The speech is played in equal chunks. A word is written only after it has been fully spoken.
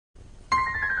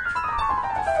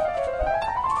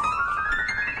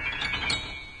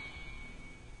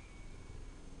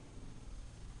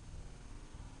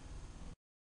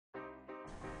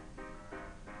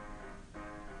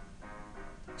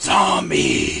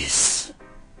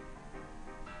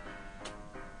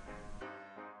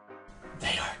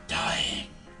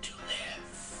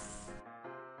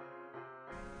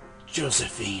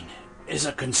Josephine is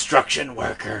a construction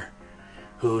worker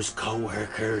whose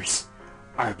co-workers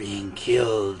are being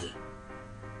killed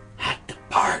at the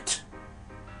part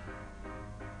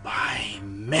by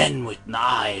men with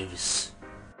knives.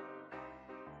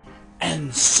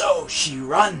 And so she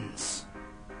runs.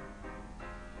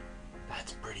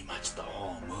 That's pretty much the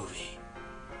whole movie.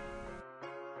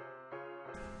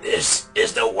 This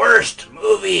is the worst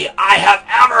movie I have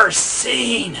ever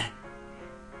seen.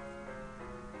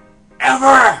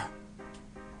 Ever.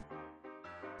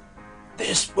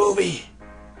 This movie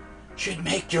should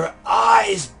make your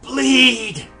eyes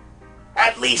bleed.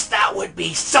 At least that would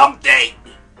be something.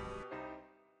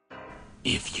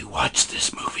 If you watch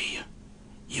this movie,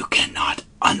 you cannot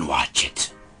unwatch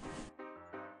it.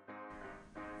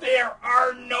 There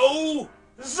are no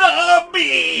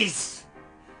zombies!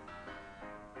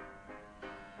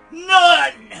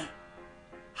 None!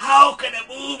 How can a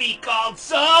movie called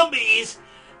Zombies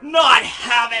not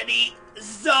have any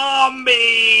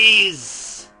zombies?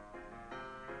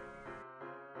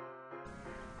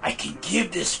 I can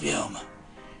give this film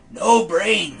no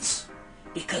brains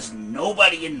because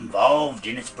nobody involved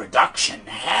in its production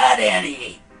had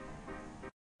any.